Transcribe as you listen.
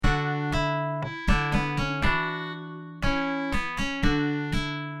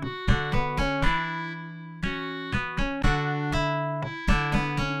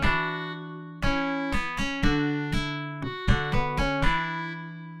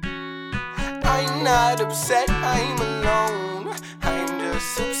I'm not upset, I'm alone. I'm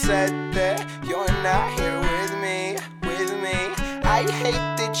just upset that you're not here with me, with me. I hate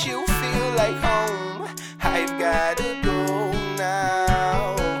that you feel like home. I've gotta go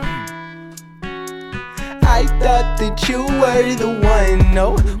now. I thought that you were the one.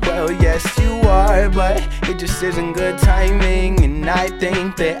 No, well, yes you are, but it just isn't good timing. And I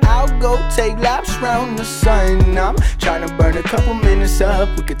think that I'll go take laps round the sun. I'm trying to burn a couple minutes up.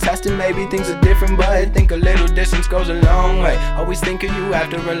 We could test it, maybe things are different, but I think a little distance goes a long way. Always think of you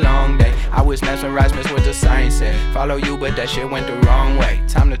after a long day. I was mesmerized, missed what the science said. Follow you, but that shit went the wrong way.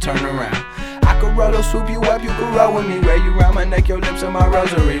 Time to turn around. I could roll or swoop you up, you could roll with me. Wear you round my neck, your lips are my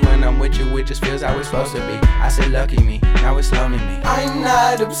rosary. When I'm with you, it just feels how it's supposed to be. I said lucky me, now it's lonely me. I'm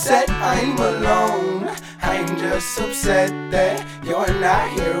not upset, I'm alone. I'm just upset that you're not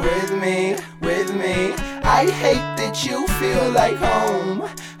here with me, with me. I hate that you feel like home.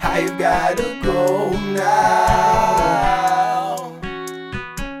 I've gotta go now.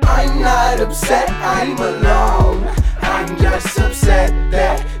 I'm not upset, I'm alone. I'm just upset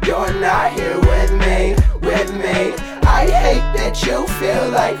that you're not here with me, with me. I hate that you feel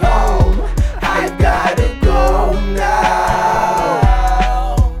like home. I've gotta go now.